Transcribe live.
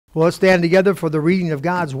Well, let's stand together for the reading of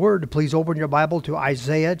God's Word. Please open your Bible to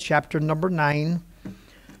Isaiah chapter number 9.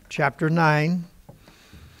 Chapter 9.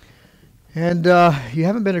 And you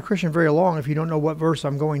haven't been a Christian very long if you don't know what verse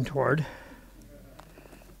I'm going toward.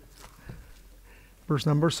 Verse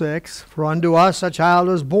number 6. For unto us a child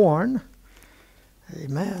is born.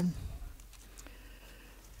 Amen.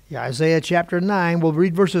 Yeah, Isaiah chapter 9. We'll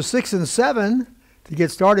read verses 6 and 7 to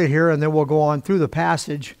get started here, and then we'll go on through the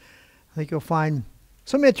passage. I think you'll find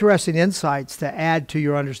some interesting insights to add to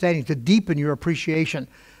your understanding, to deepen your appreciation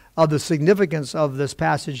of the significance of this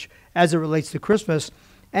passage as it relates to Christmas,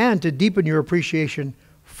 and to deepen your appreciation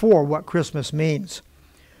for what Christmas means.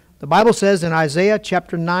 The Bible says in Isaiah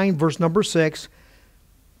chapter 9, verse number 6,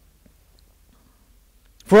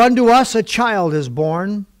 For unto us a child is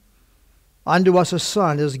born, unto us a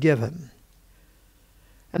son is given,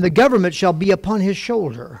 and the government shall be upon his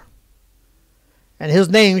shoulder. And his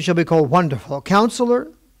name shall be called Wonderful,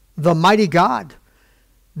 Counselor, the Mighty God,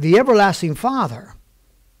 the Everlasting Father,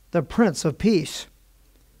 the Prince of Peace.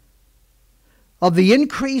 Of the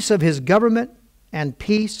increase of his government and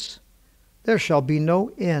peace there shall be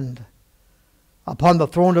no end, upon the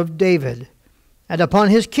throne of David and upon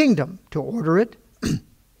his kingdom, to order it.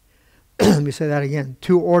 Let me say that again.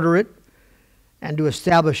 To order it and to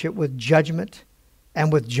establish it with judgment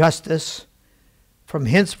and with justice, from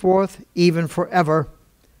henceforth, even forever.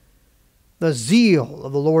 The zeal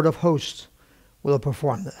of the Lord of hosts will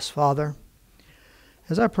perform this. Father,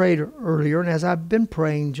 as I prayed earlier, and as I've been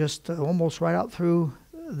praying just almost right out through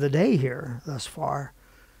the day here thus far,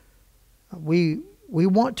 we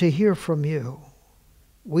want to hear from you.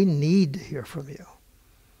 We need to hear from you.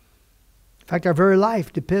 In fact, our very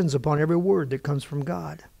life depends upon every word that comes from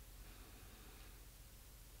God.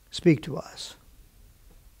 Speak to us.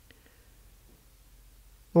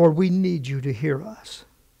 Lord, we need you to hear us.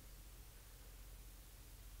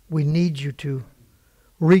 We need you to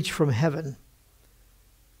reach from heaven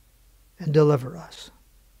and deliver us.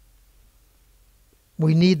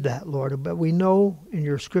 We need that, Lord, but we know in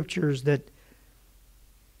your scriptures that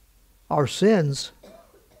our sins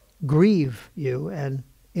grieve you and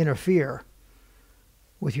interfere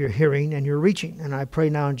with your hearing and your reaching. And I pray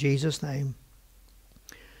now in Jesus' name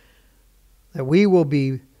that we will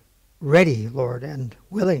be ready, Lord, and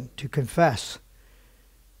willing to confess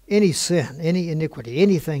any sin, any iniquity,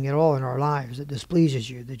 anything at all in our lives that displeases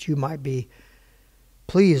you, that you might be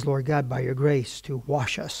pleased, Lord God, by your grace to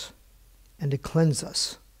wash us and to cleanse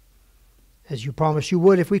us, as you promised you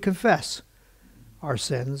would if we confess our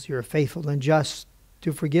sins. You're faithful and just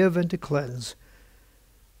to forgive and to cleanse.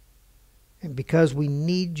 And because we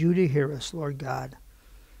need you to hear us, Lord God,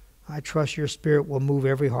 I trust your Spirit will move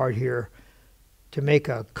every heart here to make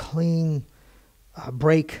a clean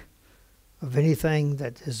break of anything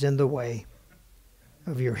that is in the way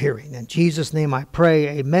of your hearing. In Jesus' name I pray,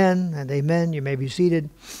 amen and amen. You may be seated.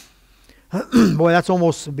 Boy, that's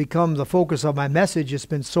almost become the focus of my message. It's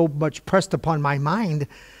been so much pressed upon my mind,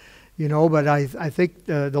 but I think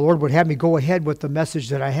the Lord would have me go ahead with the message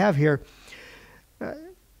that I have here.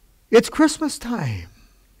 It's Christmas time.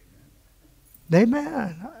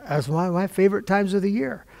 Amen. That's one of my favorite times of the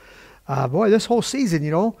year. Boy, this whole season,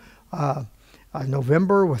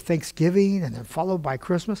 November with Thanksgiving and then followed by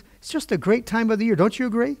Christmas. It's just a great time of the year. Don't you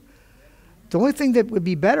agree? The only thing that would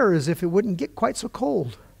be better is if it wouldn't get quite so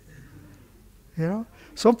cold.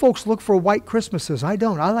 Some folks look for white Christmases. I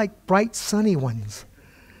don't. I like bright, sunny ones.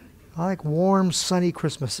 I like warm, sunny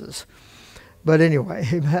Christmases. But anyway,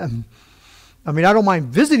 amen. I don't mind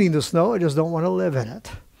visiting the snow. I just don't want to live in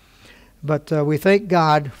it. But we thank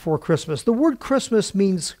God for Christmas. The word Christmas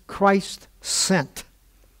means Christ sent.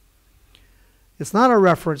 It's not a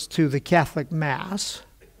reference to the Catholic Mass,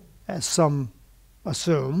 as some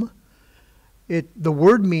assume. The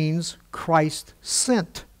word means Christ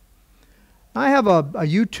sent. I have a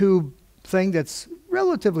YouTube thing that's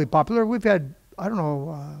relatively popular. We've had,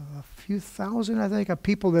 a few thousand, I think, of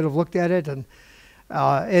people that have looked at it. And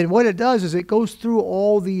what it does is it goes through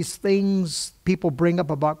all these things people bring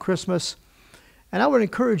up about Christmas. And I would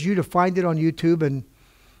encourage you to find it on YouTube and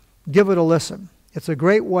give it a listen. It's a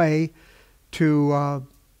great way to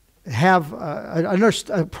have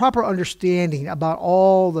a proper understanding about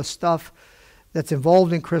all the stuff that's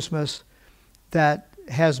involved in Christmas that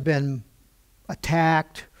has been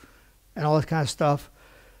attacked and all that kind of stuff.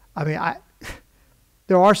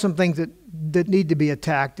 There are some things that need to be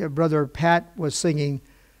attacked. Brother Pat was singing,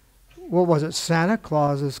 what was it? Santa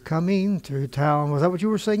Claus is coming to town. Was that what you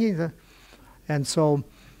were singing? And so,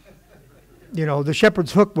 the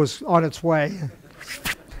shepherd's hook was on its way.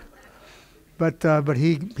 But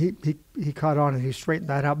he caught on and he straightened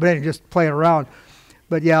that out. But anyway, just playing around.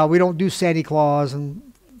 But yeah, we don't do Santa Claus and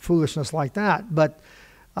foolishness like that. But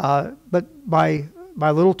my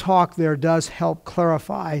little talk there does help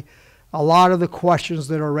clarify a lot of the questions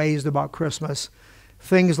that are raised about Christmas.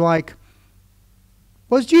 Things like,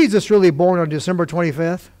 was Jesus really born on December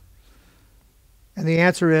 25th? And the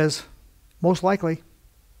answer is, most likely.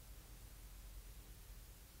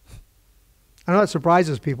 I know that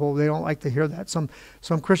surprises people. They don't like to hear that. Some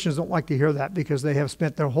Christians don't like to hear that because they have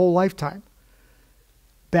spent their whole lifetime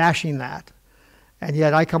bashing that. And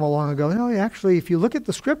yet I come along and go, no, actually, if you look at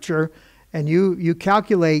the Scripture and you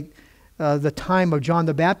calculate the time of John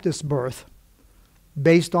the Baptist's birth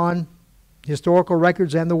based on historical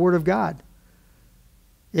records and the Word of God,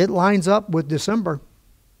 it lines up with December.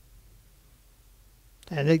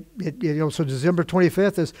 And so December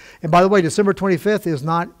 25th is, and by the way, December 25th is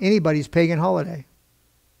not anybody's pagan holiday.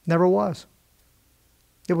 Never was.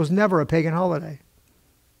 It was never a pagan holiday.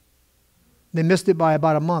 They missed it by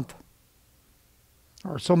about a month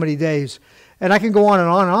or so many days. And I can go on and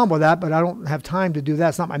on and on with that, but I don't have time to do that.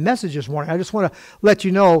 It's not my message this morning. I just want to let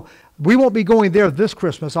you know we won't be going there this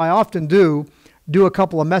Christmas. I often do a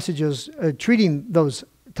couple of messages treating those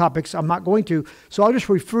topics. I'm not going to. So I'll just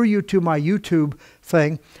refer you to my YouTube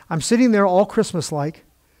thing. I'm sitting there all Christmas-like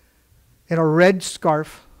in a red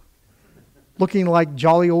scarf, looking like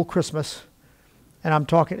jolly old Christmas. And I'm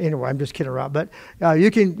talking, anyway, I'm just kidding around. But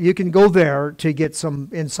you can go there to get some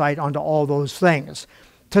insight onto all those things.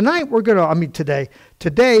 Tonight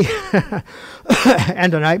today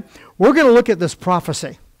and tonight, we're going to look at this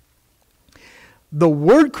prophecy. The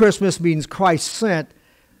word Christmas means Christ sent.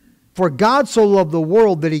 For God so loved the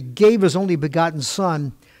world that he gave his only begotten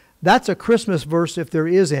Son. That's a Christmas verse if there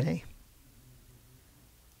is any.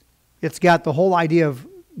 It's got the whole idea of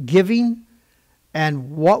giving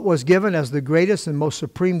and what was given as the greatest and most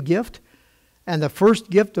supreme gift. And the first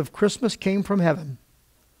gift of Christmas came from heaven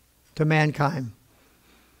to mankind.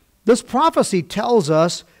 This prophecy tells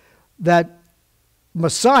us that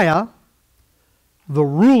Messiah, the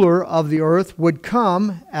ruler of the earth, would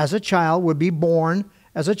come as a child, would be born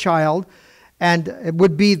as a child, and it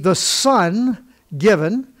would be the Son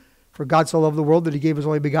given, for God so loved the world that he gave his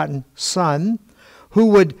only begotten Son, who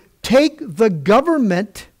would take the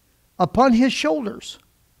government upon his shoulders.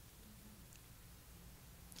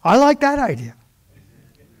 I like that idea.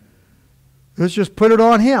 Let's just put it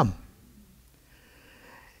on him.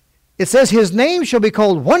 It says his name shall be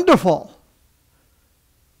called Wonderful.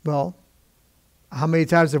 Well, how many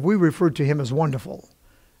times have we referred to him as wonderful?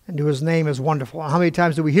 And to his name is wonderful. How many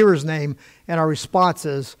times do we hear his name and our response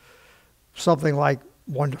is something like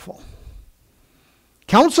wonderful?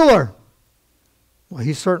 Counselor. Well,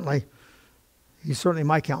 he's certainly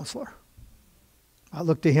my counselor. I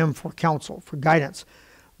look to him for counsel, for guidance.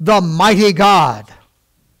 The mighty God.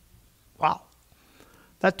 Wow.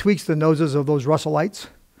 That tweaks the noses of those Russellites.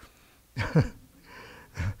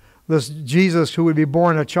 This Jesus who would be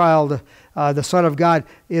born a child, the Son of God,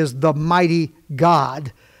 is the mighty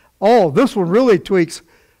God. Oh, this one really tweaks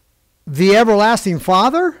the everlasting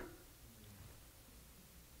Father.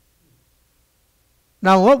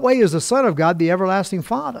 Now, in what way is the Son of God the everlasting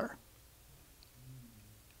Father?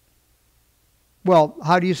 Well,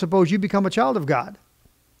 how do you suppose you become a child of God?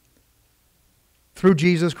 Through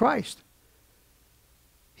Jesus Christ.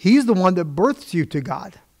 He's the one that births you to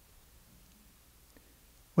God.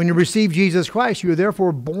 When you receive Jesus Christ, you are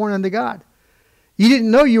therefore born unto God. You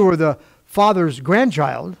didn't know you were the Father's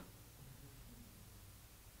grandchild.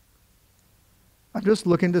 I'm just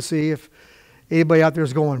looking to see if anybody out there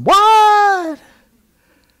is going, what?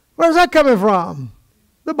 Where's that coming from?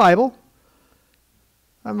 The Bible.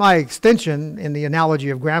 My extension in the analogy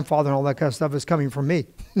of grandfather and all that kind of stuff is coming from me.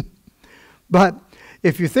 But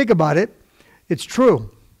if you think about it, it's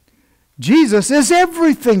true. Jesus is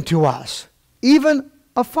everything to us, even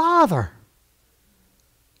a father.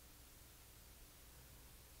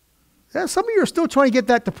 Yeah, some of you are still trying to get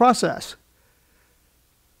that to process.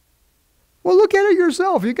 Well, look at it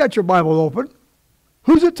yourself. You got your Bible open.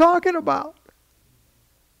 Who's it talking about?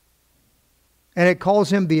 And it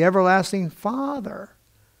calls him the everlasting Father.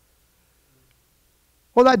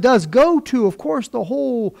 Well, that does go to, of course, the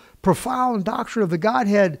whole profound doctrine of the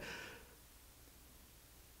Godhead.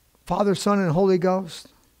 Father, Son, and Holy Ghost.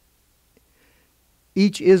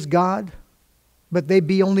 Each is God, but they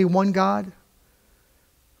be only one God.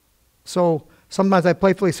 So sometimes I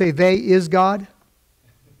playfully say they is God.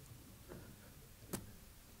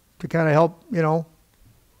 To kind of help,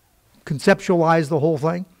 conceptualize the whole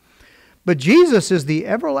thing. But Jesus is the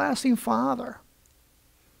everlasting Father.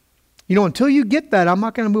 Until you get that, I'm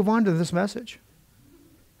not going to move on to this message.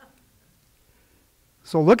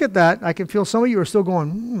 So look at that. I can feel some of you are still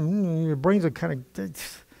going, your brains are kind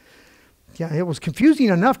of, yeah, it was confusing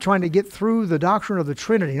enough trying to get through the doctrine of the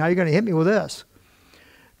Trinity. Now you're going to hit me with this.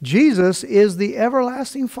 Jesus is the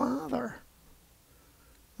everlasting Father.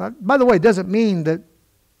 By the way, it doesn't mean that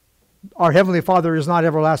our Heavenly Father is not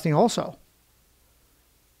everlasting also.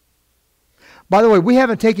 By the way, we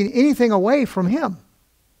haven't taken anything away from Him,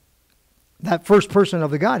 that first person of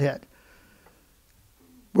the Godhead.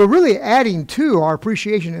 We're really adding to our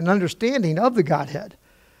appreciation and understanding of the Godhead.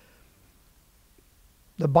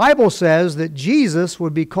 The Bible says that Jesus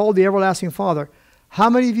would be called the everlasting Father. How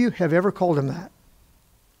many of you have ever called Him that?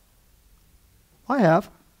 I have.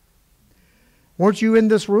 Weren't you in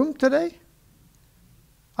this room today?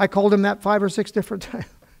 I called Him that 5 or 6 different times.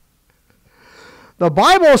 The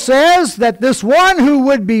Bible says that this one who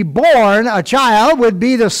would be born, a child, would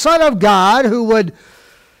be the Son of God, who would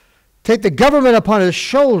take the government upon His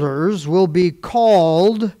shoulders, will be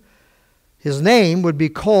called, His name would be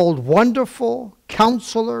called Wonderful,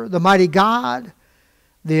 Counselor, the Mighty God,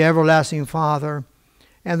 the Everlasting Father,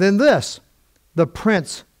 and then this, the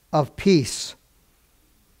Prince of Peace.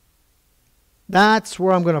 That's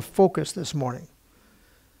where I'm going to focus this morning.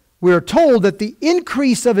 We are told that the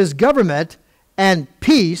increase of His government and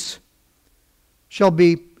peace shall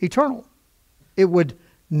be eternal. It would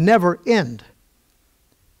never end.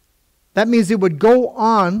 That means it would go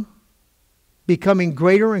on becoming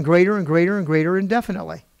greater and greater and greater and greater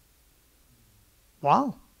indefinitely.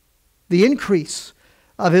 Wow. The increase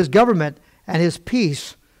of His government and His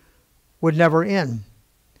peace would never end.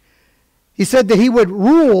 He said that He would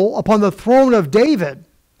rule upon the throne of David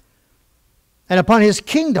and upon His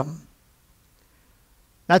kingdom.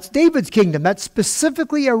 That's David's kingdom. That's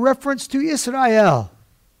specifically a reference to Israel.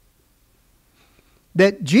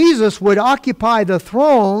 That Jesus would occupy the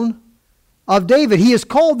throne of David. He is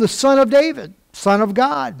called the Son of David, Son of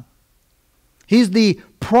God. He's the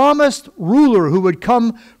promised ruler who would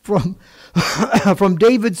come from, from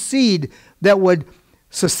David's seed that would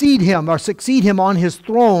succeed him on his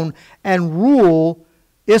throne and rule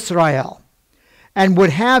Israel and would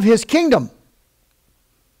have His kingdom.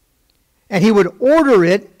 And He would order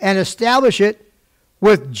it and establish it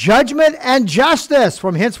with judgment and justice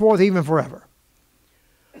from henceforth even forever.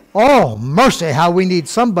 Oh, mercy, how we need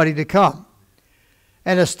somebody to come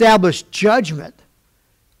and establish judgment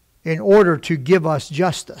in order to give us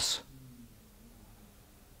justice.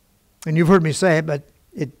 And you've heard me say it, but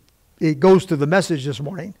it goes to the message this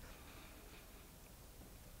morning.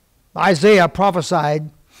 Isaiah prophesied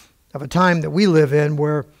of a time that we live in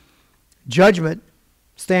where judgment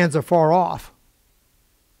stands afar off,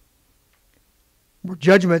 where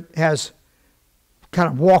judgment has kind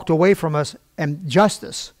of walked away from us and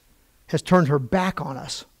justice has turned her back on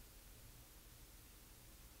us.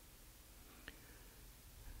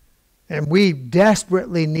 And we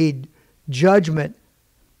desperately need judgment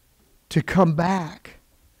to come back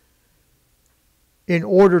in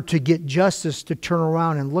order to get justice to turn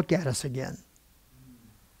around and look at us again.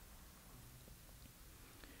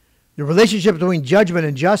 The relationship between judgment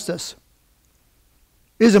and justice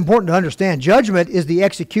is important to understand. Judgment is the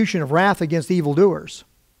execution of wrath against evildoers.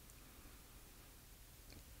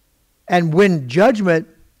 And when judgment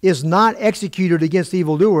is not executed against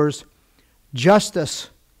evildoers, justice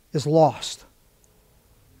is lost.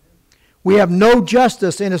 We have no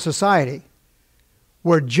justice in a society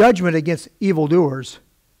where judgment against evildoers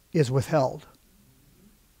is withheld.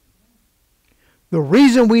 The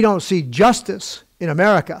reason we don't see justice in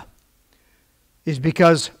America is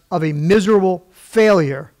because of a miserable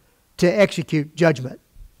failure to execute judgment.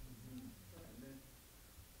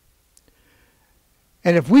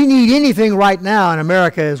 And if we need anything right now in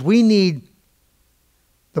America, is we need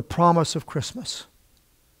the promise of Christmas.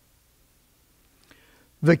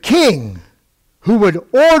 The King who would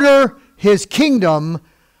order His kingdom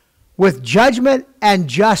with judgment and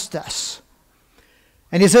justice.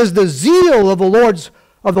 And He says the zeal of the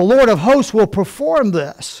Lord of hosts will perform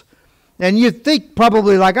this. And you think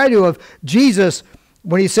probably like I do of Jesus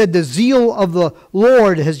when He said the zeal of the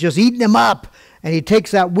Lord has just eaten Him up. And He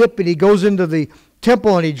takes that whip and He goes into the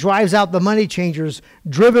temple and He drives out the money changers,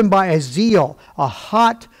 driven by a zeal, a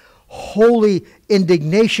hot, holy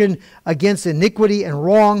indignation against iniquity and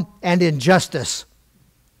wrong and injustice.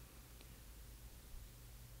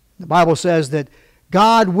 The Bible says that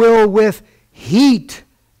God will with heat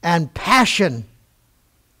and passion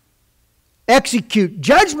execute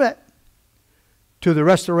judgment to the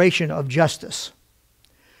restoration of justice.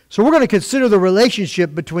 So we're going to consider the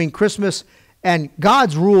relationship between Christmas and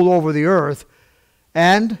God's rule over the earth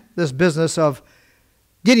and this business of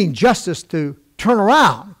getting justice to turn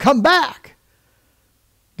around, come back.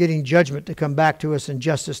 getting judgment to come back to us and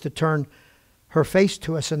justice to turn her face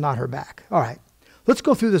to us and not her back. All right, let's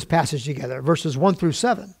go through this passage together, verses 1 through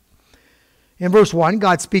 7. In verse 1,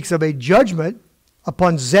 God speaks of a judgment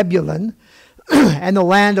upon Zebulun and the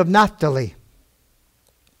land of Naphtali.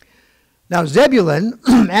 Now, Zebulun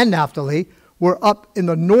and Naphtali were up in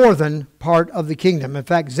the northern part of the kingdom. In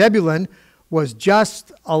fact, Zebulun was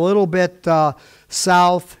just a little bit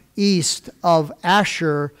southeast of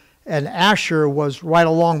Asher, and Asher was right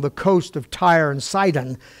along the coast of Tyre and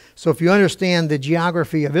Sidon. So if you understand the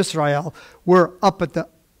geography of Israel, we're up at the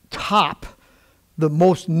top, the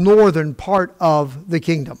most northern part of the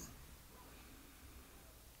kingdom.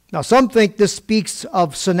 Now, some think this speaks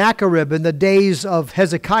of Sennacherib in the days of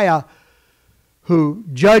Hezekiah, who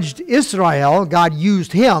judged Israel. God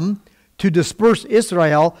used him to disperse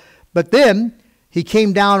Israel, but then he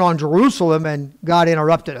came down on Jerusalem and God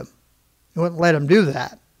interrupted him. He wouldn't let him do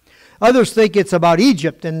that. Others think it's about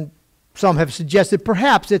Egypt, and some have suggested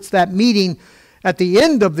perhaps it's that meeting at the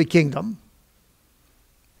end of the kingdom.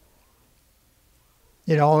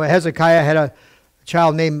 You know, Hezekiah had a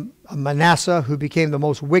child named Manasseh who became the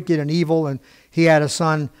most wicked and evil, and he had a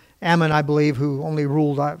son, Ammon, I believe, who only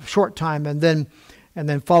ruled a short time, and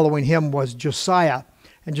then following him was Josiah.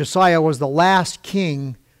 And Josiah was the last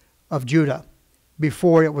king of Judah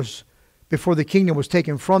before the kingdom was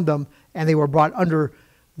taken from them and they were brought under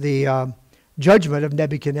the judgment of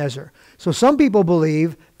Nebuchadnezzar. So some people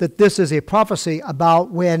believe that this is a prophecy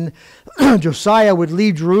about when Josiah would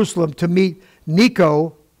leave Jerusalem to meet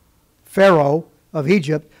Necho, Pharaoh of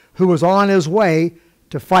Egypt, who was on his way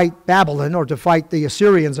to fight Babylon or to fight the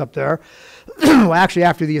Assyrians up there. Well, actually,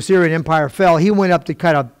 after the Assyrian Empire fell, he went up to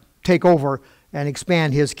kind of take over and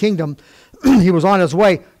expand his kingdom. He was on his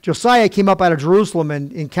way. Josiah came up out of Jerusalem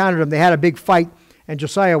and encountered him. They had a big fight, and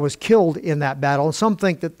Josiah was killed in that battle. And some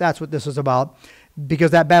think that that's what this is about,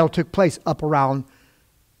 because that battle took place up around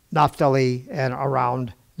Naphtali and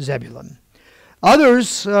around Zebulun.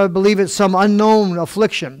 Others believe it's some unknown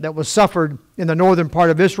affliction that was suffered in the northern part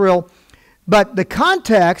of Israel. But the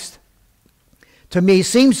context, to me,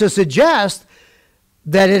 seems to suggest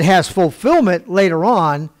that it has fulfillment later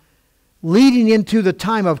on, leading into the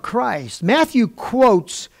time of Christ. Matthew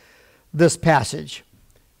quotes this passage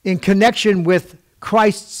in connection with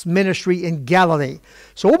Christ's ministry in Galilee.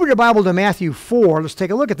 So open your Bible to Matthew 4. Let's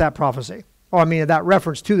take a look at that prophecy. That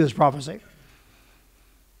reference to this prophecy.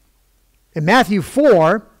 In Matthew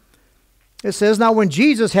 4, it says, "Now when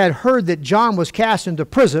Jesus had heard that John was cast into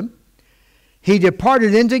prison, he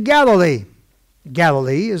departed into Galilee."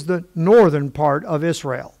 Galilee is the northern part of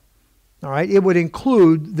Israel. All right, it would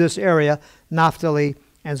include this area, Naphtali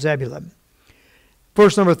and Zebulun.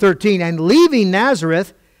 Verse number 13, "And leaving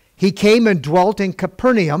Nazareth, he came and dwelt in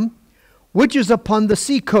Capernaum, which is upon the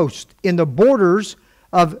sea coast, in the borders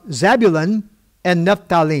of Zebulun and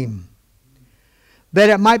Naphtali,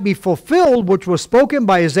 that it might be fulfilled which was spoken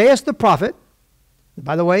by Isaiah the prophet."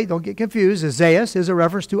 By the way, don't get confused. Isaiah is a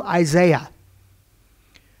reference to Isaiah.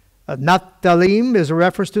 Naphtali is a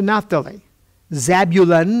reference to Naphtali.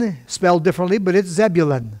 Zebulun, spelled differently, but it's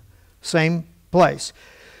Zebulun. Same place.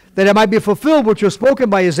 "That it might be fulfilled which was spoken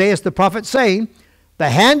by Isaiah the prophet, saying,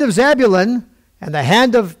 the hand of Zebulun and the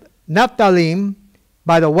hand of Naphtali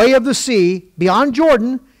by the way of the sea, beyond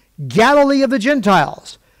Jordan, Galilee of the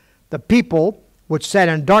Gentiles. The people which sat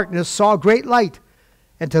in darkness saw great light,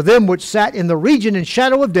 and to them which sat in the region and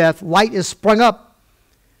shadow of death, light is sprung up."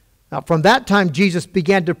 Now from that time Jesus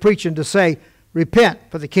began to preach and to say, "Repent,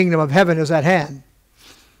 for the kingdom of heaven is at hand."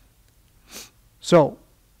 So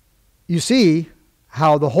you see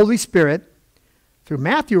how the Holy Spirit, through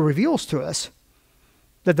Matthew, reveals to us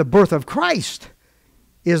that the birth of Christ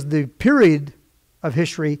is the period of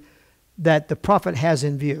history that the prophet has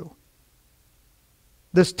in view.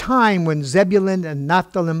 This time when Zebulun and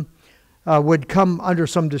Naphtali would come under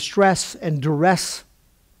some distress and duress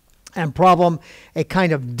and problem, a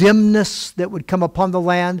kind of dimness that would come upon the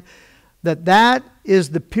land, that is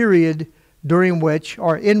the period during which,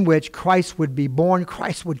 or in which, Christ would be born.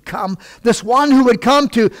 Christ would come. This one who would come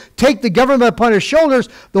to take the government upon his shoulders,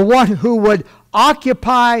 the one who would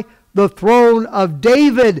occupy the throne of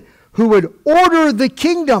David, who would order the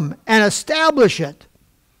kingdom and establish it.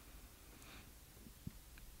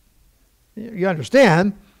 You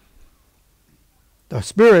understand, the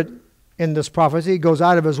Spirit in this prophecy goes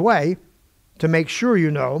out of his way to make sure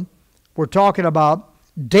you know we're talking about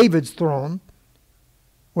David's throne.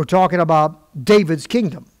 We're talking about David's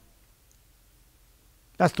kingdom.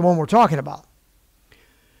 That's the one we're talking about.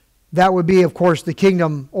 That would be, of course, the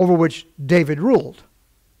kingdom over which David ruled.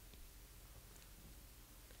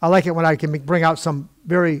 I like it when I can bring out some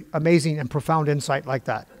very amazing and profound insight like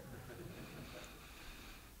that.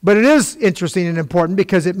 But it is interesting and important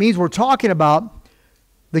because it means we're talking about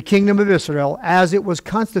the kingdom of Israel as it was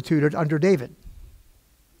constituted under David.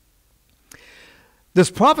 This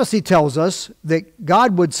prophecy tells us that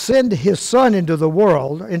God would send his son into the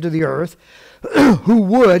world, into the earth, who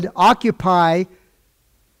would occupy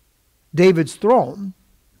David's throne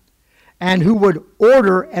and who would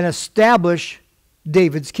order and establish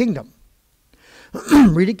David's kingdom.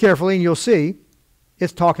 Read it carefully and you'll see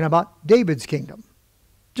it's talking about David's kingdom.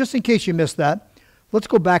 Just in case you missed that, let's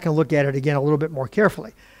go back and look at it again a little bit more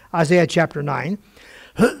carefully. Isaiah chapter 9,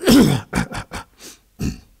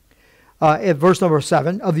 at verse number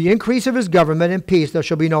 7, of the increase of his government and peace there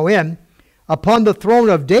shall be no end upon the throne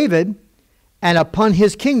of David and upon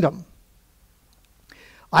his kingdom.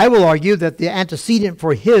 I will argue that the antecedent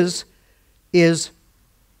for his is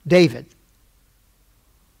David.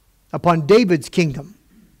 Upon David's kingdom.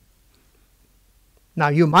 Now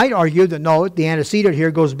you might argue that no, the antecedent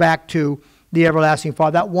here goes back to the everlasting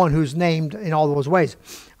Father, that one who's named in all those ways.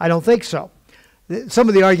 I don't think so. Some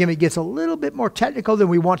of the argument gets a little bit more technical than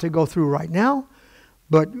we want to go through right now,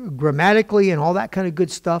 but grammatically and all that kind of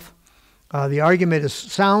good stuff, the argument is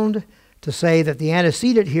sound to say that the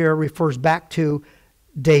antecedent here refers back to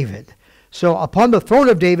David. So upon the throne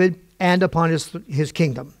of David and upon his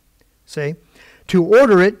kingdom, see, to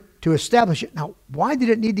order it, to establish it. Now, why did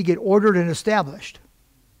it need to get ordered and established?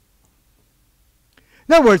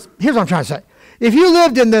 In other words, here's what I'm trying to say. If you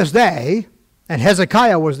lived in this day, and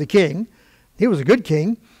Hezekiah was the king, he was a good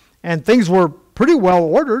king, and things were pretty well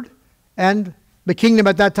ordered, and the kingdom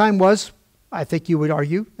at that time was, I think you would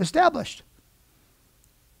argue, established.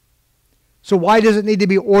 So why does it need to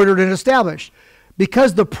be ordered and established?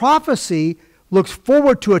 Because the prophecy looks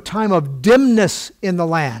forward to a time of dimness in the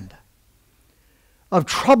land, of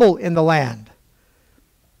trouble in the land,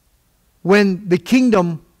 when the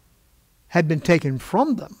kingdom had been taken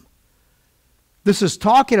from them. This is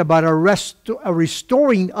talking about a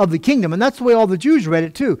restoring of the kingdom, and that's the way all the Jews read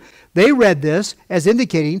it too. They read this as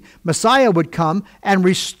indicating Messiah would come and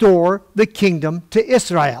restore the kingdom to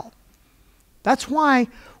Israel. That's why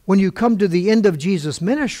when you come to the end of Jesus'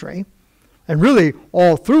 ministry, and really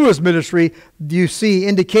all through his ministry, you see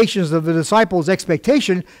indications of the disciples'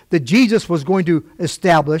 expectation that Jesus was going to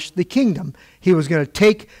establish the kingdom. He was going to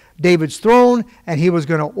take David's throne and he was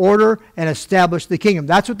going to order and establish the kingdom.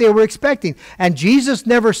 That's what they were expecting. And Jesus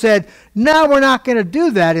never said, no, we're not going to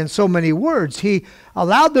do that in so many words. He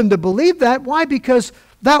allowed them to believe that. Why? Because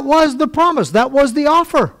that was the promise. That was the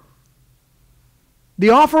offer. The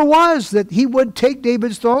offer was that he would take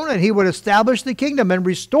David's throne and he would establish the kingdom and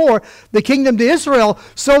restore the kingdom to Israel,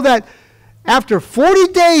 so that after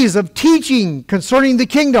 40 days of teaching concerning the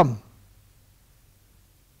kingdom,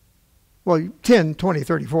 well, 10, 20,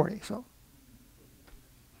 30, 40, so.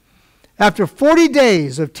 After 40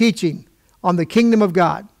 days of teaching on the kingdom of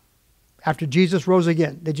God, after Jesus rose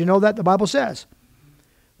again, did you know that? The Bible says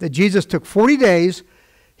that Jesus took 40 days,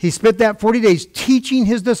 he spent that 40 days teaching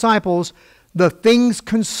his disciples the things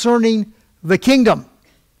concerning the kingdom.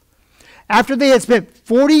 After they had spent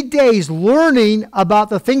 40 days learning about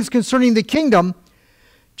the things concerning the kingdom,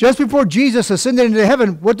 just before Jesus ascended into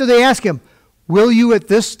heaven, what did they ask him? Will you at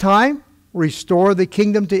this time restore the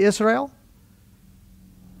kingdom to Israel?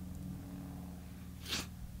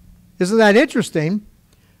 Isn't that interesting?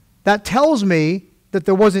 That tells me that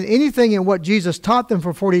there wasn't anything in what Jesus taught them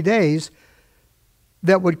for 40 days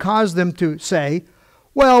that would cause them to say,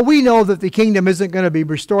 well, we know that the kingdom isn't going to be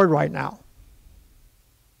restored right now.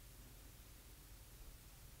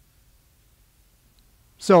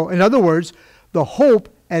 So, in other words, the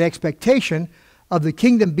hope and expectation of the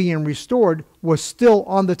kingdom being restored was still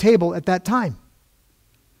on the table at that time.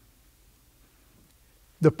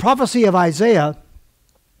 The prophecy of Isaiah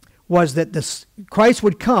was that Christ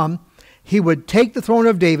would come, he would take the throne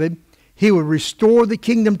of David, he would restore the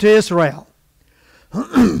kingdom to Israel.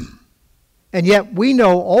 And yet we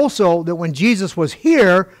know also that when Jesus was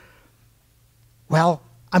here, well,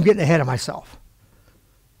 I'm getting ahead of myself.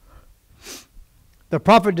 The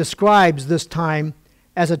prophet describes this time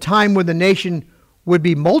as a time when the nation would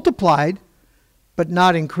be multiplied, but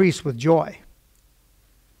not increased with joy.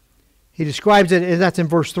 He describes it, and that's in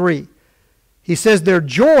verse 3. He says their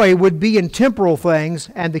joy would be in temporal things,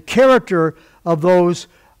 and the character of those,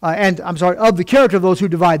 of the character of those who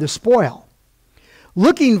divide the spoil.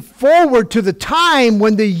 Looking forward to the time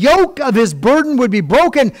when the yoke of his burden would be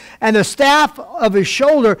broken, and the staff of his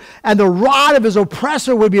shoulder and the rod of his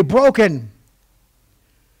oppressor would be broken.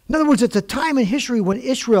 In other words, it's a time in history when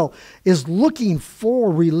Israel is looking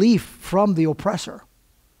for relief from the oppressor.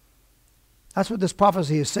 That's what this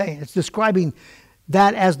prophecy is saying. It's describing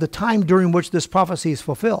that as the time during which this prophecy is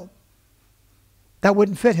fulfilled. That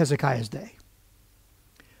wouldn't fit Hezekiah's day.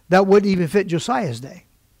 That wouldn't even fit Josiah's day.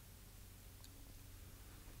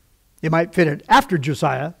 It might fit it after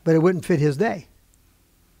Josiah, but it wouldn't fit his day.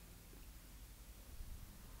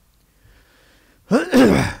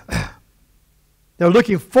 They're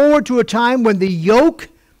looking forward to a time when the yoke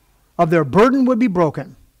of their burden would be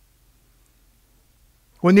broken.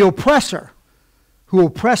 When the oppressor who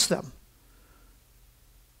oppressed them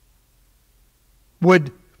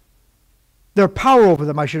their power over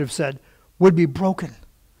them, I should have said, would be broken.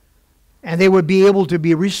 And they would be able to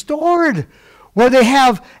be restored. Where they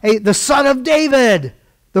have the son of David,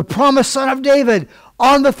 the promised son of David,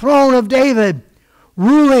 on the throne of David,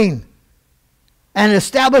 ruling and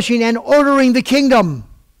establishing and ordering the kingdom.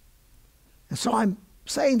 And so I'm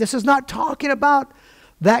saying this is not talking about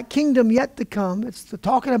that kingdom yet to come. It's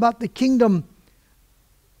talking about the kingdom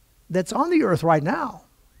that's on the earth right now.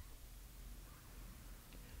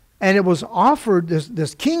 And it was offered,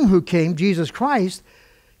 this king who came, Jesus Christ,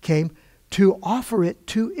 came to offer it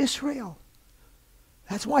to Israel.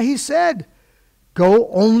 That's why he said, go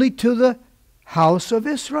only to the house of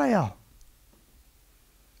Israel.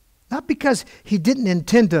 Not because he didn't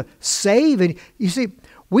intend to save. And you see,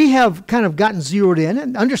 we have kind of gotten zeroed in,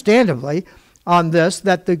 and understandably, on this,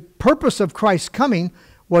 that the purpose of Christ's coming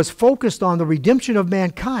was focused on the redemption of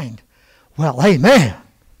mankind. Well, amen.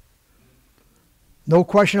 No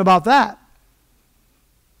question about that.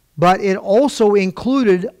 But it also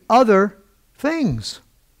included other things.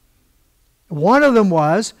 One of them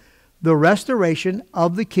was the restoration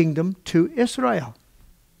of the kingdom to Israel.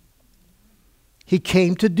 He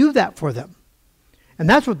came to do that for them. And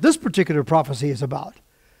that's what this particular prophecy is about.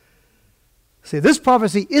 See, this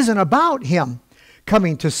prophecy isn't about him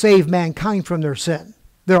coming to save mankind from their sin.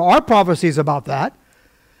 There are prophecies about that.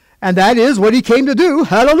 And that is what he came to do.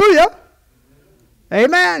 Hallelujah.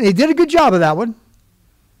 Amen. He did a good job of that one,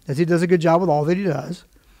 as he does a good job with all that he does.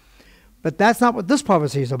 But that's not what this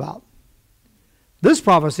prophecy is about. This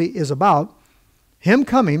prophecy is about him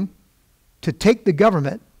coming to take the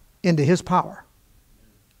government into his power.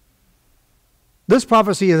 This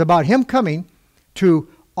prophecy is about him coming to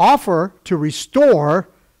offer to restore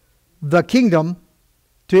the kingdom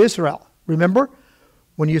to Israel. Remember,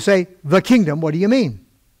 when you say the kingdom, what do you mean?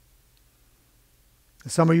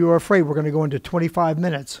 Some of you are afraid we're going to go into 25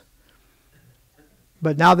 minutes.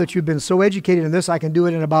 But now that you've been so educated in this, I can do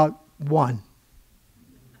it in about one.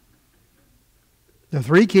 The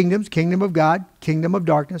three kingdoms, kingdom of God, kingdom of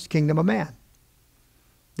darkness, kingdom of man.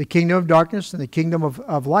 The kingdom of darkness and the kingdom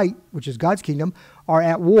of light, which is God's kingdom, are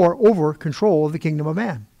at war over control of the kingdom of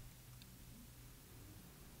man.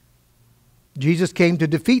 Jesus came to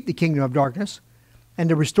defeat the kingdom of darkness and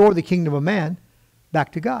to restore the kingdom of man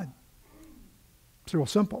back to God. It's real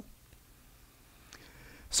simple.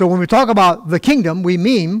 So when we talk about the kingdom, we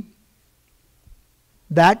mean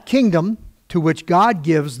that kingdom to which God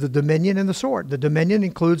gives the dominion and the sword. The dominion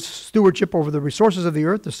includes stewardship over the resources of the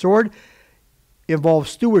earth. The sword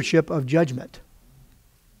involves stewardship of judgment.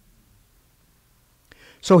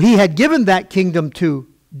 So he had given that kingdom to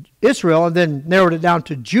Israel and then narrowed it down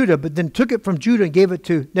to Judah, but then took it from Judah and gave it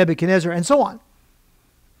to Nebuchadnezzar and so on.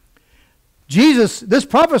 This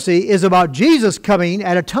prophecy is about Jesus coming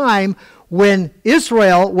at a time when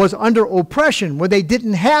Israel was under oppression, when they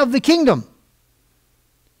didn't have the kingdom.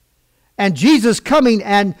 And Jesus coming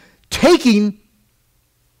and taking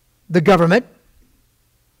the government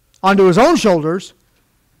onto his own shoulders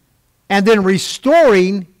and then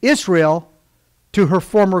restoring Israel to her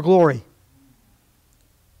former glory.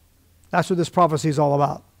 That's what this prophecy is all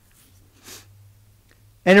about.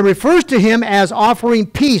 And it refers to him as offering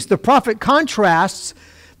peace. The prophet contrasts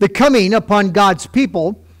the coming upon God's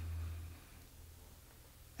people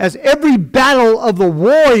as every battle of the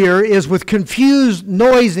warrior is with confused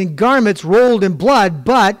noise and garments rolled in blood,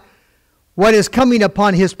 but what is coming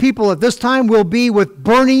upon his people at this time will be with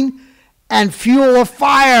burning and fuel of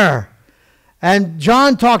fire. And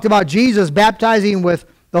John talked about Jesus baptizing with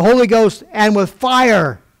the Holy Ghost and with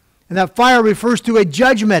fire. And that fire refers to a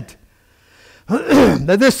judgment.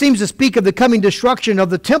 Now, this seems to speak of the coming destruction of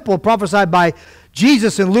the temple prophesied by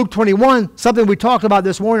Jesus in Luke 21, something we talked about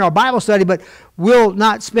this morning in our Bible study, but we'll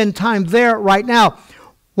not spend time there right now.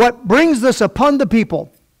 What brings this upon the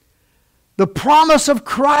people? The promise of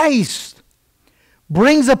Christ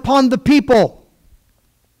brings upon the people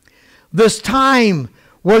this time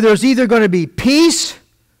where there's either going to be peace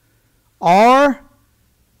or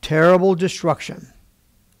terrible destruction.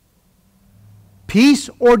 Peace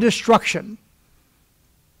or destruction.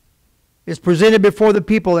 is presented before the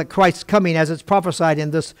people at Christ's coming as it's prophesied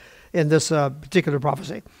in this particular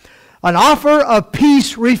prophecy. An offer of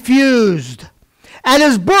peace refused. At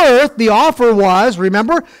his birth, the offer was,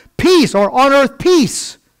 remember, peace, or on earth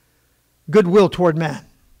peace, goodwill toward man.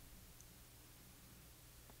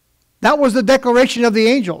 That was the declaration of the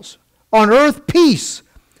angels. On earth peace,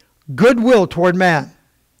 goodwill toward man.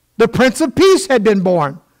 The Prince of Peace had been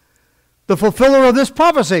born, the fulfiller of this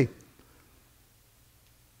prophecy.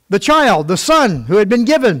 The child, the son who had been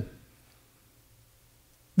given.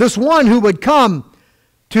 This one who would come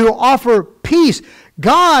to offer peace.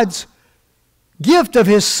 God's gift of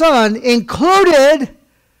his son included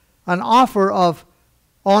an offer of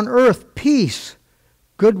on earth peace,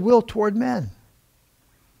 goodwill toward men.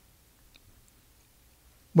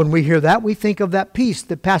 When we hear that, we think of that peace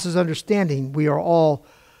that passes understanding we are all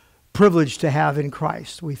privileged to have in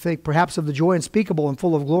Christ. We think perhaps of the joy unspeakable and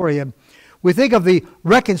full of glory, and we think of the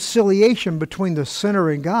reconciliation between the sinner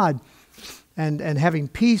and God and having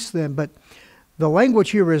peace then. But the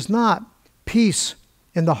language here is not peace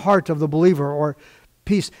in the heart of the believer or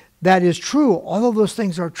peace. That is true. All of those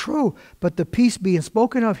things are true. But the peace being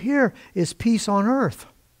spoken of here is peace on earth.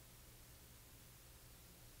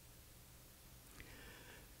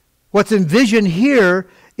 What's envisioned here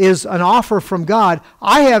is an offer from God.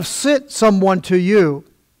 I have sent someone to you.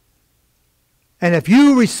 And if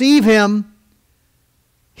you receive him,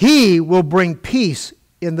 he will bring peace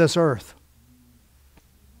in this earth.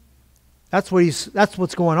 That's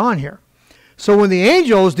what's going on here. So when the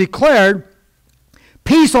angels declared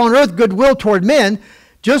peace on earth, goodwill toward men,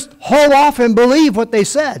 just hold off and believe what they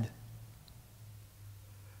said.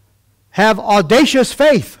 Have audacious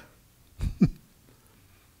faith.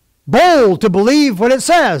 Bold to believe what it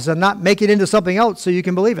says and not make it into something else so you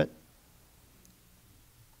can believe it.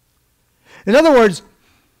 In other words,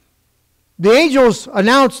 the angels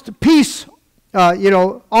announced peace,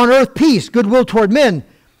 on earth peace, goodwill toward men.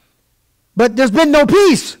 But there's been no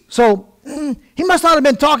peace. So he must not have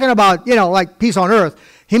been talking about, like peace on earth.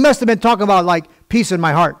 He must have been talking about like peace in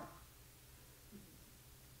my heart.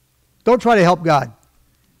 Don't try to help God.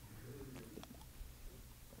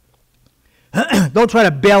 Don't try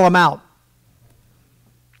to bail him out.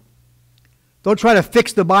 Don't try to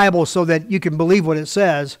fix the Bible so that you can believe what it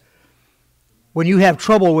says when you have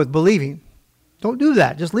trouble with believing. Don't do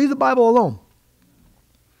that. Just leave the Bible alone.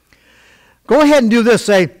 Go ahead and do this.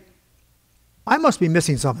 Say, I must be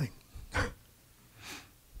missing something.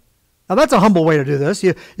 Now that's a humble way to do this.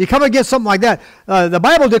 You come against something like that. The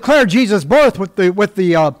Bible declared Jesus' birth with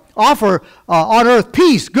the offer on earth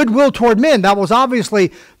peace, goodwill toward men. That was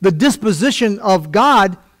obviously the disposition of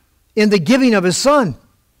God in the giving of his son.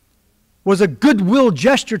 Was a goodwill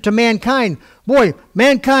gesture to mankind. Boy,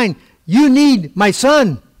 mankind, you need my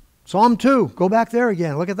son. Psalm 2. Go back there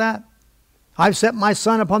again. Look at that. I've set my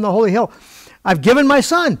son upon the holy hill. I've given my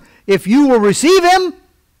son. If you will receive him,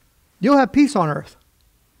 you'll have peace on earth.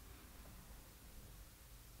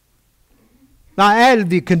 Now I added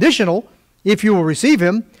the conditional, if you will receive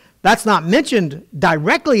him. That's not mentioned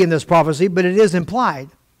directly in this prophecy, but it is implied.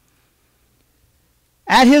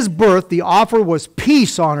 At his birth, the offer was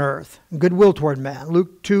peace on earth, goodwill toward man.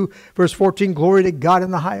 Luke 2, verse 14, glory to God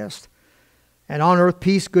in the highest, and on earth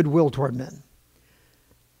peace, goodwill toward men.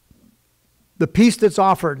 The peace that's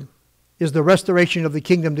offered is the restoration of the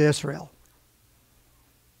kingdom to Israel.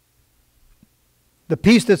 The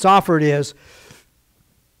peace that's offered is,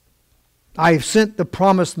 I have sent the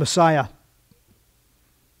promised Messiah.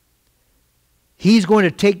 He's going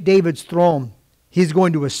to take David's throne. He's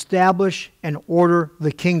going to establish and order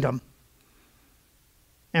the kingdom.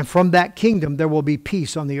 And from that kingdom, there will be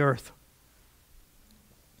peace on the earth.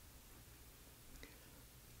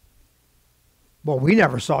 Well, we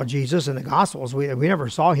never saw Jesus in the Gospels. We never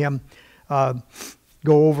saw him go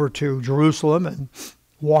over to Jerusalem and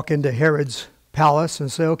walk into Herod's palace and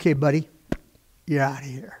say, okay, buddy, you're out of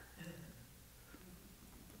here.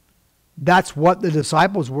 That's what the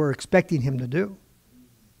disciples were expecting him to do.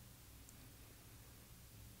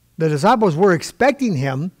 The disciples were expecting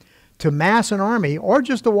him to mass an army or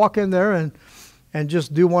just to walk in there and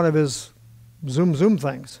just do one of his zoom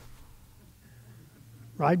things.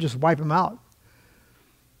 Right? Just wipe him out.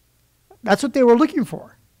 That's what they were looking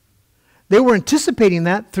for. They were anticipating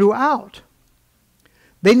that throughout.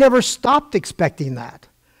 They never stopped expecting that.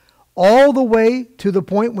 All the way to the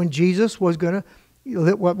point when Jesus was going to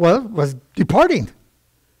was departing.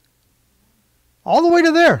 All the way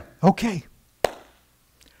to there. Okay.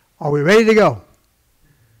 Are we ready to go?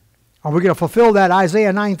 Are we going to fulfill that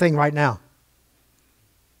Isaiah 9 thing right now?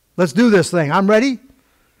 Let's do this thing. I'm ready.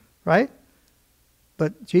 Right?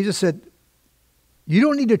 But Jesus said, You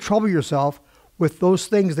don't need to trouble yourself with those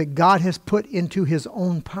things that God has put into his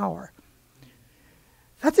own power.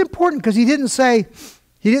 That's important because he didn't say,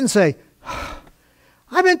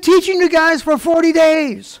 I've been teaching you guys for 40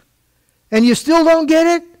 days and you still don't get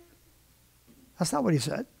it. That's not what he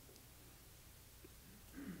said.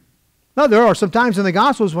 No, there are some times in the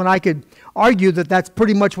Gospels when I could argue that that's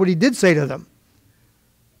pretty much what he did say to them.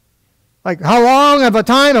 Like, how long of a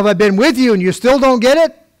time have I been with you and you still don't get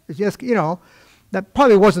it? It's just, that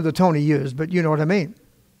probably wasn't the tone he used, but you know what I mean.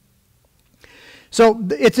 So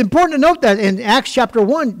it's important to note that in Acts chapter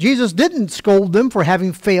 1, Jesus didn't scold them for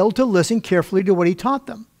having failed to listen carefully to what he taught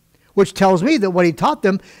them, which tells me that what he taught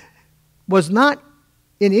them was not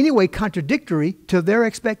in any way contradictory to their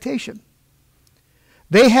expectation.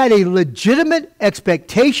 They had a legitimate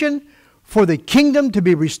expectation for the kingdom to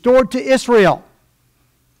be restored to Israel.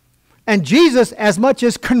 And Jesus as much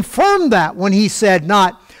as confirmed that when he said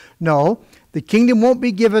no, the kingdom won't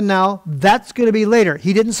be given now, that's going to be later.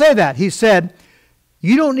 He didn't say that. He said,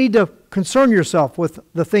 you don't need to concern yourself with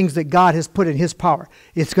the things that God has put in his power.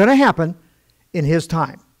 It's going to happen in his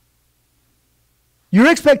time. Your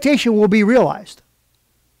expectation will be realized.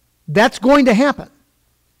 That's going to happen.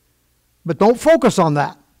 But don't focus on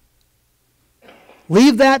that.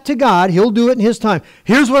 Leave that to God. He'll do it in his time.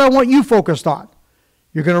 Here's what I want you focused on.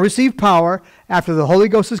 You're going to receive power after the Holy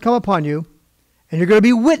Ghost has come upon you, and you're going to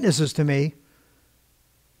be witnesses to me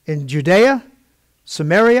in Judea,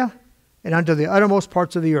 Samaria, and unto the uttermost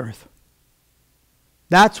parts of the earth.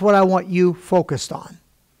 That's what I want you focused on.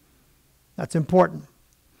 That's important.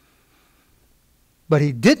 But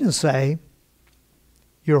he didn't say,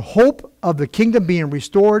 your hope of the kingdom being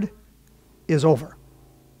restored is over.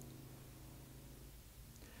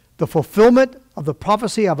 The fulfillment of the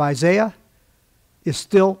prophecy of Isaiah is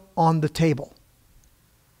still on the table.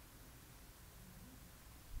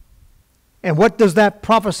 And what does that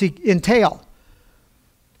prophecy entail?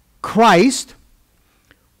 Christ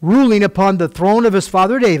ruling upon the throne of his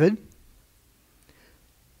father David,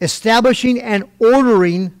 establishing and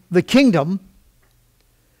ordering the kingdom,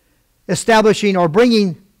 establishing or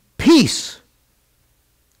bringing peace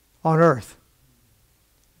on earth.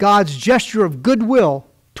 God's gesture of goodwill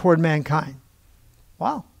toward mankind.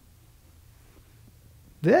 Wow.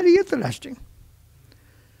 Very interesting.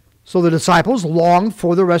 So the disciples longed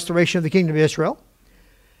for the restoration of the kingdom of Israel.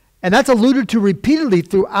 And that's alluded to repeatedly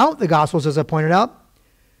throughout the Gospels, as I pointed out.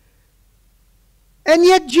 And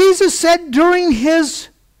yet Jesus said during his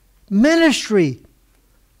ministry,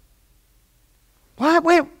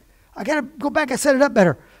 wait, I got to go back and set it up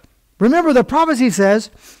better. Remember, the prophecy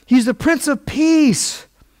says he's the Prince of Peace.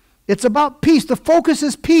 It's about peace. The focus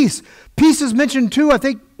is peace. Peace is mentioned I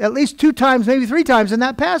think at least 2 times, maybe 3 times in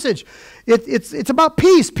that passage. It's about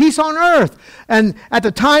peace, peace on earth. And at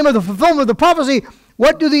the time of the fulfillment of the prophecy,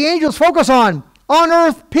 what do the angels focus on? On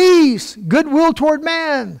earth, peace, goodwill toward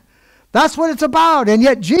man. That's what it's about. And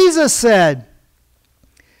yet Jesus said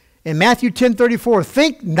in Matthew 10:34,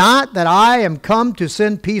 think not that I am come to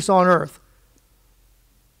send peace on earth.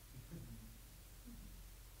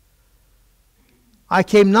 I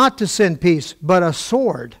came not to send peace, but a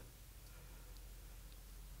sword.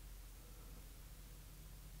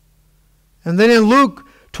 And then in Luke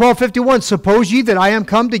 12:51, suppose ye that I am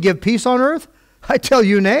come to give peace on earth? I tell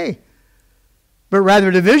you nay, but rather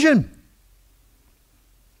division.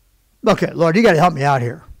 Okay, Lord, you got to help me out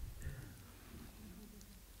here.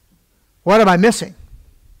 What am I missing?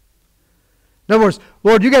 In other words,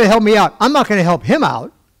 Lord, you got to help me out. I'm not going to help him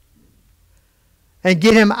out and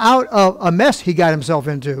get him out of a mess he got himself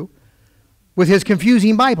into with his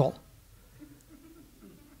confusing Bible.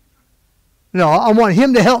 No, I want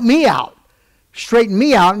him to help me out, straighten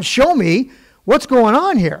me out, and show me what's going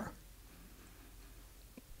on here.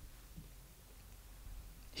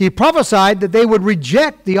 He prophesied that they would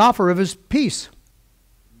reject the offer of his peace.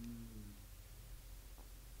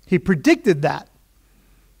 He predicted that.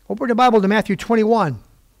 Open the Bible to Matthew 21.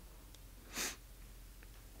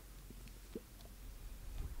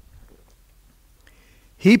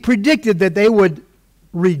 He predicted that they would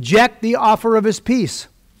reject the offer of his peace.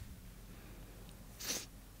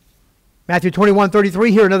 Matthew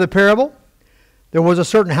 21:33, here another parable. There was a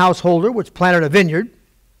certain householder which planted a vineyard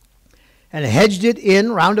and hedged it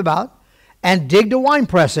in round about, and digged a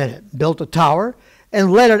winepress in it, built a tower, and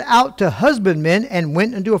let it out to husbandmen, and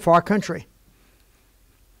went into a far country.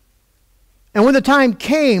 And when the time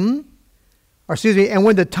and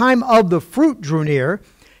when the time of the fruit drew near,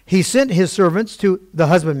 he sent his servants to the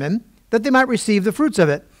husbandmen, that they might receive the fruits of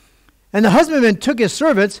it. And the husbandmen took his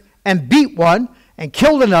servants, and beat one, and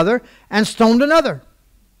killed another, and stoned another.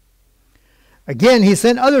 Again, he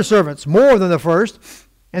sent other servants, more than the first,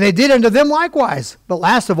 and they did unto them likewise. But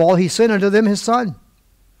last of all, he sent unto them his son,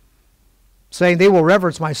 saying, they will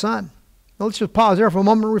reverence my son. Now let's just pause there for a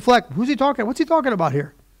moment and reflect. Who's he talking? What's he talking about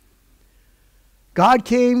here? God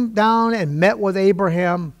came down and met with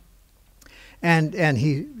Abraham, and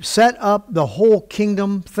he set up the whole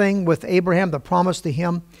kingdom thing with Abraham, the promise to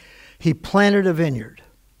him. He planted a vineyard.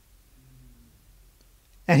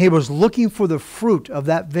 And he was looking for the fruit of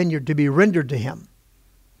that vineyard to be rendered to him.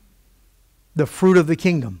 The fruit of the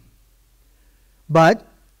kingdom. But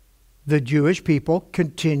the Jewish people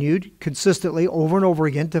continued consistently over and over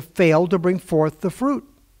again to fail to bring forth the fruit.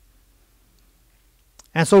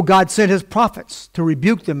 And so God sent his prophets to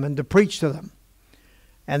rebuke them and to preach to them.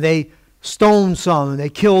 And they stoned some and they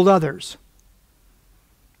killed others.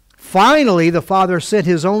 Finally, the Father sent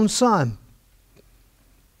his own Son.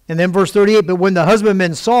 And then verse 38, but when the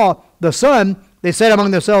husbandmen saw the Son, they said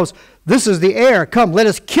among themselves, this is the heir. Come, let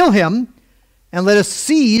us kill him and let us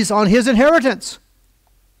seize on his inheritance.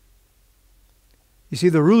 You see,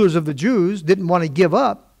 the rulers of the Jews didn't want to give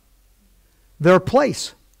up their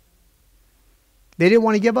place. They didn't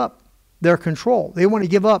want to give up their control. They didn't want to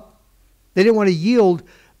give up. They didn't want to yield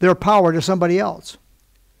their power to somebody else.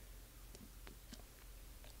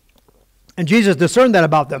 And Jesus discerned that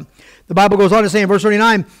about them. The Bible goes on to say in verse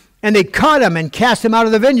 39, and they caught him and cast him out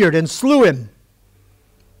of the vineyard and slew him.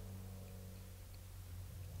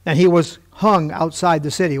 And he was hung outside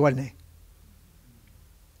the city, wasn't he?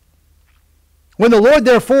 When the Lord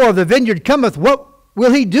therefore of the vineyard cometh, what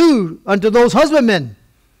will he do unto those husbandmen?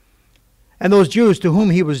 And those Jews to whom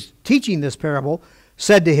he was teaching this parable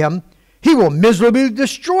said to him, he will miserably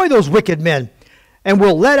destroy those wicked men, and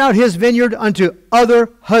will let out his vineyard unto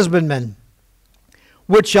other husbandmen,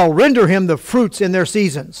 which shall render him the fruits in their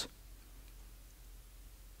seasons.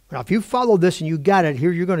 Now, if you follow this and you got it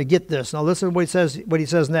here, you're going to get this. Now listen to what he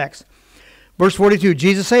says next. Verse 42,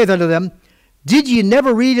 Jesus saith unto them, did ye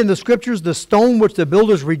never read in the Scriptures, the stone which the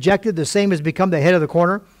builders rejected, the same has become the head of the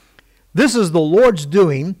corner? This is the Lord's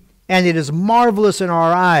doing, and it is marvelous in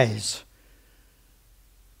our eyes.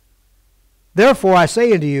 Therefore I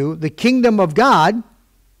say unto you, the kingdom of God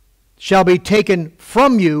shall be taken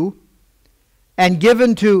from you and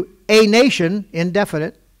given to a nation,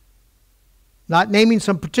 indefinite, not naming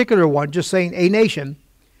some particular one, just saying a nation,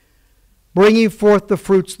 bringing forth the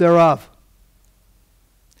fruits thereof.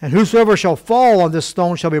 And whosoever shall fall on this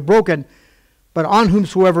stone shall be broken, but on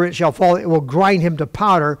whomsoever it shall fall, it will grind him to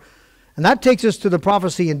powder. And that takes us to the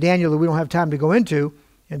prophecy in Daniel that we don't have time to go into,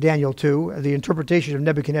 in Daniel 2, the interpretation of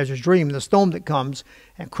Nebuchadnezzar's dream, the stone that comes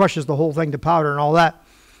and crushes the whole thing to powder and all that.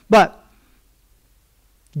 But,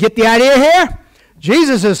 get the idea here?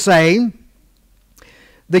 Jesus is saying,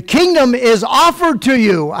 the kingdom is offered to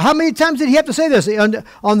you. How many times did he have to say this?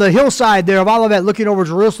 On the hillside there of Olivet, looking over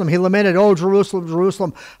Jerusalem, he lamented, oh, Jerusalem,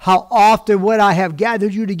 Jerusalem, how often would I have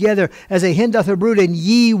gathered you together as a hen doth her brood, and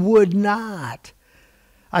ye would not.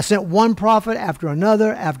 I sent one prophet after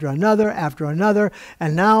another, after another, after another,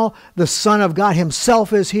 and now the Son of God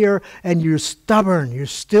himself is here, and you're stubborn. You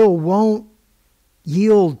still won't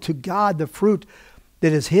yield to God the fruit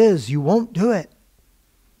that is his. You won't do it.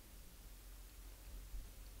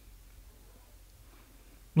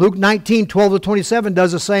 Luke 19, 12 to 27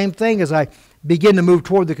 does the same thing as I begin to move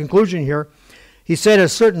toward the conclusion here. He said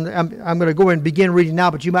I'm going to go and begin reading now,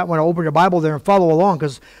 but you might want to open your Bible there and follow along,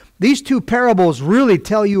 because these two parables really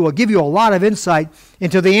tell you or give you a lot of insight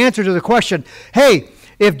into the answer to the question, hey,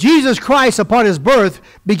 if Jesus Christ upon his birth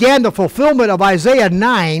began the fulfillment of Isaiah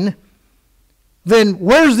 9, then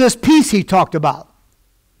where's this peace he talked about?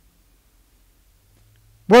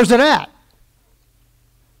 Where's it at?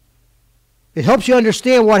 It helps you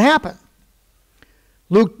understand what happened.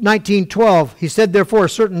 Luke 19:12, he said, therefore, a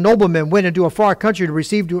certain nobleman went into a far country to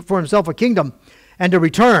receive for himself a kingdom and to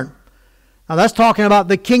return. Now that's talking about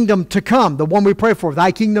the kingdom to come, the one we pray for,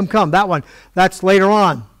 thy kingdom come, that one. That's later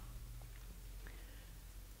on.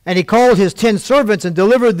 And he called his 10 servants and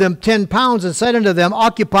delivered them 10 pounds and said unto them,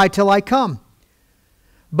 occupy till I come.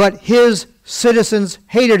 But his citizens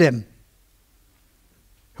hated him.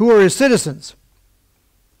 Who are his citizens?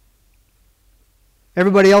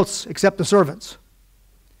 Everybody else except the servants.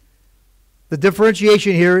 The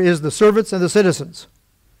differentiation here is the servants and the citizens.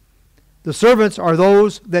 The servants are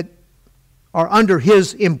those that are under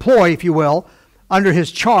his employ, if you will, under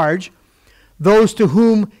his charge, those to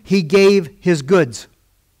whom he gave his goods.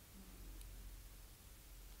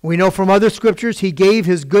 We know from other scriptures he gave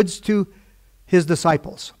his goods to his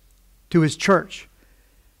disciples, to his church.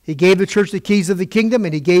 He gave the church the keys of the kingdom,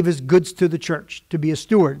 and he gave his goods to the church to be a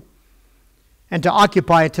steward and to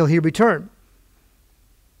occupy it till he returned.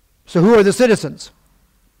 So who are the citizens?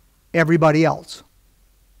 Everybody else.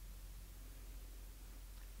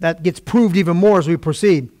 That gets proved even more as we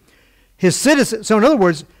proceed. His citizens. So in other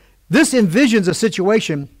words, this envisions a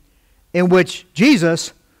situation in which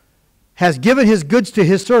Jesus has given his goods to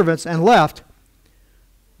his servants and left,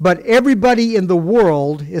 but everybody in the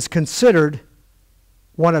world is considered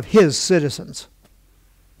one of his citizens.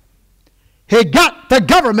 He got the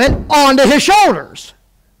government onto his shoulders,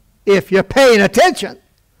 if you're paying attention.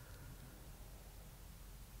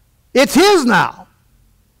 It's his now.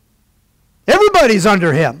 Everybody's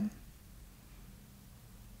under him.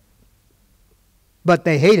 But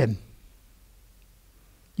they hate him.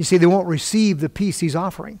 You see, they won't receive the peace he's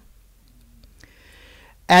offering.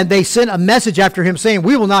 And they sent a message after him saying,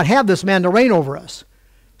 we will not have this man to reign over us.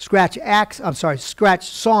 Scratch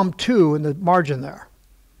Psalm 2 in the margin there.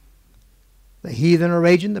 The heathen are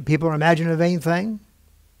raging, the people are imagining a vain thing.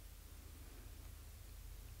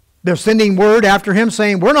 They're sending word after him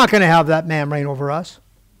saying, we're not going to have that man reign over us.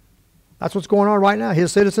 That's what's going on right now.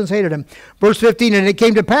 His citizens hated him. Verse 15, and it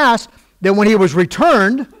came to pass that when he was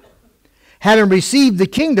returned, having received the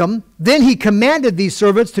kingdom, then he commanded these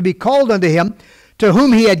servants to be called unto him, to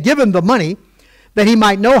whom he had given the money, that he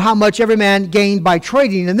might know how much every man gained by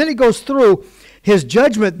trading. And then he goes through his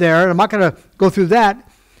judgment there. I'm not going to go through that.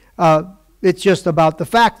 It's just about the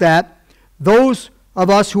fact that those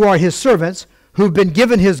of us who are his servants, who've been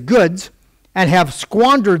given his goods and have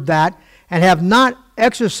squandered that and have not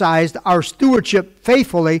exercised our stewardship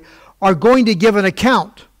faithfully, are going to give an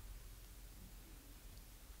account.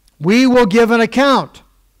 We will give an account.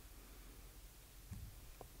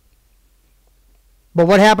 But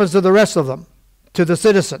what happens to the rest of them? To the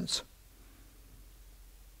citizens?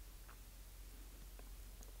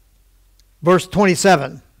 Verse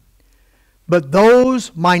 27. But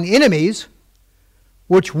those mine enemies,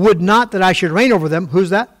 which would not that I should reign over them, who's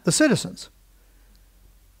that? The citizens.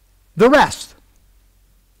 The rest.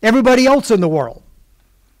 Everybody else in the world,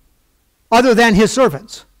 other than his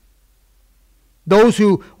servants. Those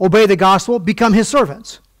who obey the gospel become his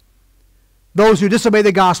servants. Those who disobey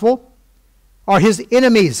the gospel are his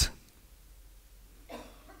enemies.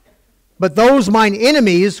 But those mine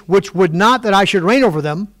enemies, which would not that I should reign over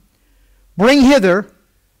them, bring hither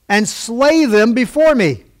and slay them before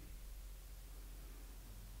me.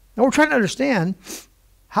 Now we're trying to understand,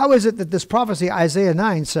 how is it that this prophecy, Isaiah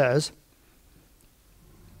 9, says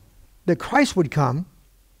that Christ would come,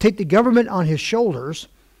 take the government on his shoulders,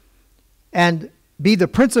 and be the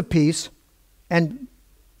Prince of Peace, and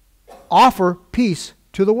offer peace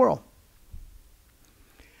to the world.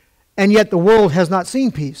 And yet the world has not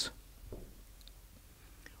seen peace.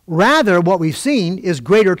 Rather, what we've seen is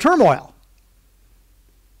greater turmoil.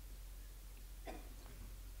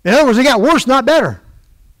 In other words, it got worse, not better.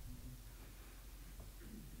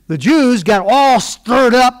 The Jews got all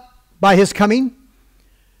stirred up by his coming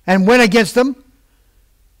and went against him.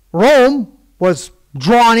 Rome was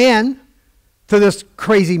drawn in to this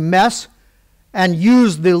crazy mess and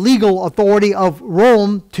used the legal authority of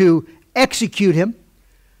Rome to execute him.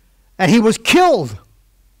 And he was killed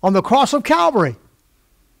on the cross of Calvary.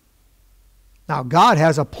 Now, God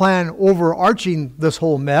has a plan overarching this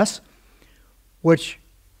whole mess, which,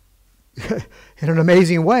 in an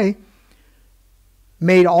amazing way,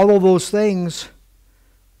 made all of those things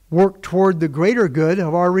work toward the greater good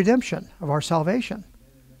of our redemption, of our salvation.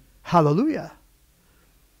 Hallelujah.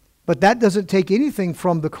 But that doesn't take anything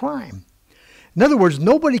from the crime. In other words,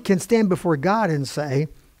 nobody can stand before God and say,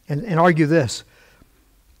 and argue this,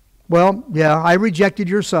 well, yeah, I rejected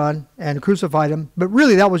your son and crucified him, but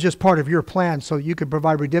really that was just part of your plan so you could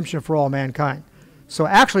provide redemption for all mankind. So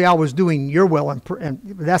actually I was doing your will, and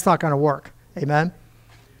that's not going to work. Amen?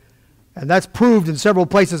 And that's proved in several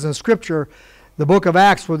places in Scripture. The book of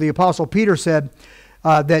Acts, where the Apostle Peter said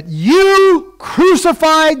that you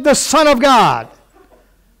crucified the Son of God.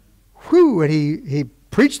 Whew, and he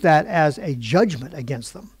preached that as a judgment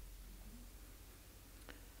against them.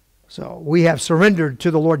 So we have surrendered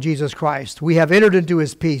to the Lord Jesus Christ. We have entered into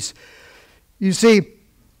his peace. You see,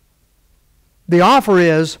 the offer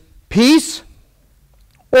is peace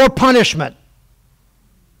or punishment.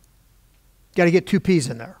 Got to get two P's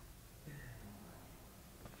in there.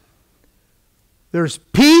 There's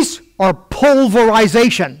peace or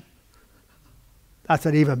pulverization. That's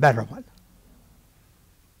an even better one.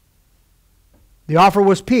 The offer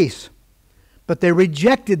was peace, but they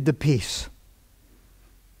rejected the peace.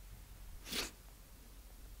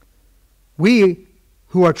 We,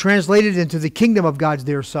 who are translated into the kingdom of God's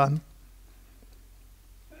dear Son,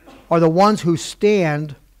 are the ones who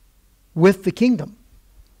stand with the kingdom.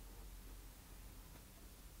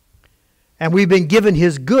 And we've been given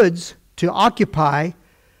his goods to occupy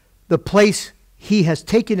the place he has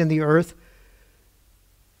taken in the earth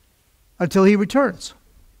until he returns.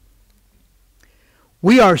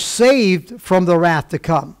 We are saved from the wrath to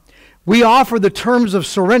come. We offer the terms of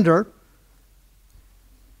surrender.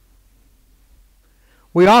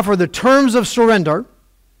 We offer the terms of surrender,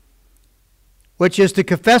 which is to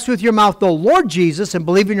confess with your mouth the Lord Jesus and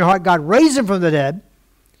believe in your heart God raised him from the dead.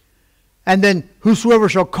 And then whosoever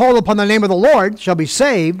shall call upon the name of the Lord shall be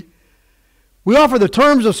saved. We offer the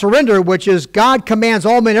terms of surrender, which is God commands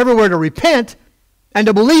all men everywhere to repent and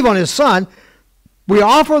to believe on his Son. We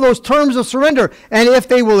offer those terms of surrender. And if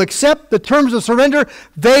they will accept the terms of surrender,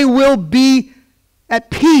 they will be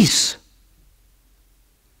at peace.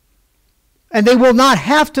 And they will not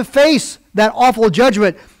have to face that awful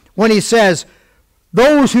judgment when he says,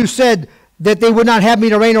 those who said that they would not have me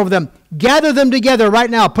to reign over them, gather them together right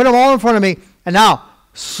now, put them all in front of me, and now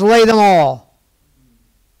slay them all.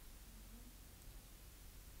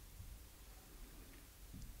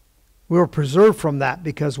 We were preserved from that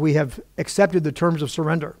because we have accepted the terms of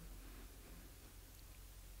surrender.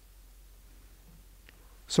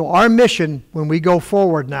 So our mission when we go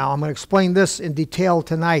forward now, I'm going to explain this in detail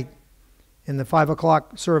tonight in the 5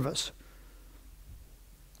 o'clock service.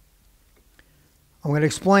 I'm going to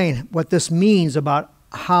explain what this means about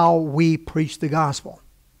how we preach the gospel.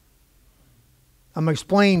 I'm going to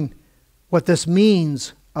explain what this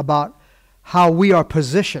means about how we are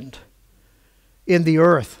positioned in the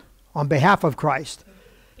earth on behalf of Christ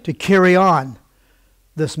to carry on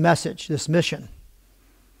this message, this mission.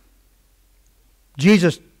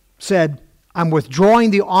 Jesus said, I'm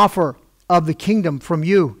withdrawing the offer of the kingdom from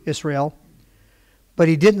you, Israel. But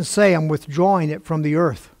he didn't say, I'm withdrawing it from the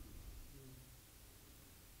earth.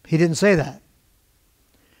 He didn't say that.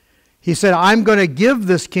 He said, I'm going to give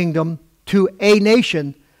this kingdom to a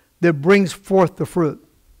nation that brings forth the fruit.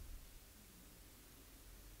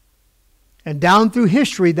 And down through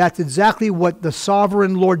history, that's exactly what the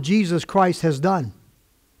sovereign Lord Jesus Christ has done.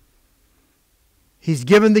 He's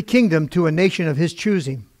given the kingdom to a nation of his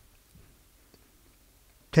choosing.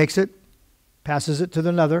 Takes it, passes it to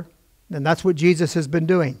another, and that's what Jesus has been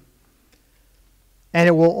doing. And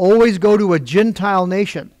it will always go to a Gentile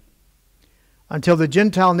nation until the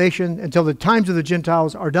times of the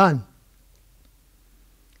Gentiles are done.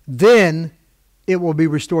 Then it will be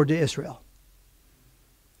restored to Israel.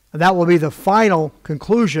 And that will be the final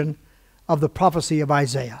conclusion of the prophecy of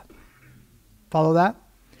Isaiah. Follow that?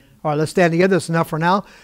 All right, let's stand together. That's enough for now.